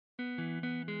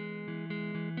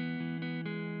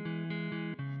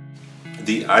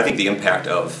I think the impact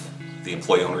of the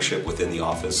employee ownership within the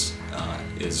office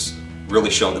is really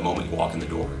shown the moment you walk in the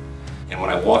door. And when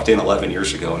I walked in 11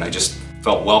 years ago, and I just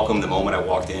felt welcome the moment I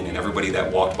walked in, and everybody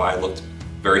that walked by looked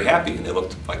very happy and they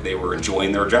looked like they were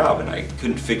enjoying their job, and I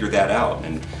couldn't figure that out.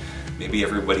 And maybe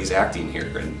everybody's acting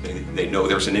here and they know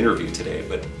there's an interview today,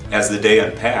 but as the day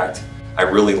unpacked, I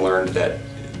really learned that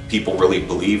people really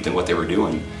believed in what they were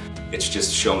doing. It's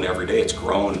just shown every day, it's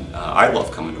grown. I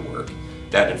love coming to work.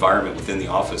 That environment within the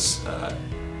office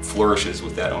flourishes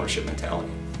with that ownership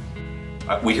mentality.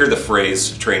 We hear the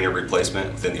phrase train your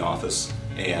replacement within the office,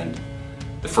 and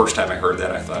the first time I heard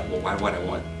that I thought, well, why would I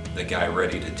want the guy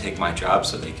ready to take my job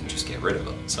so they can just get rid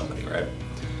of somebody, right?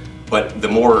 But the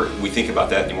more we think about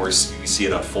that, the more we see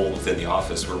it unfold within the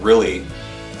office. We're really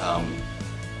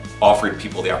offering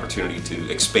people the opportunity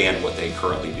to expand what they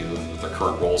currently do and what their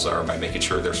current roles are by making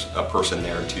sure there's a person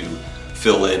there to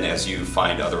fill in as you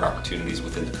find other opportunities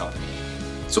within the company.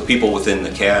 So people within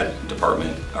the CAD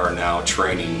department are now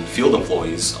training field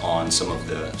employees on some of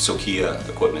the Sokia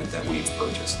equipment that we've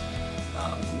purchased.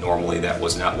 Normally that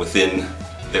was not within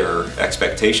their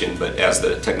expectation, but as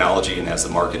the technology and as the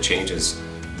market changes,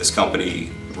 this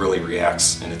company really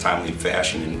reacts in a timely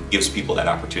fashion and gives people that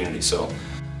opportunity. So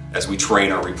as we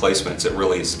train our replacements, it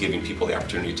really is giving people the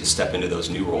opportunity to step into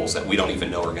those new roles that we don't even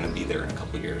know are going to be there in a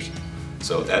couple of years.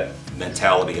 So that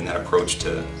mentality and that approach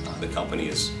to the company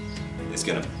is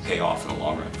going to pay off in the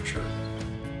long run for sure.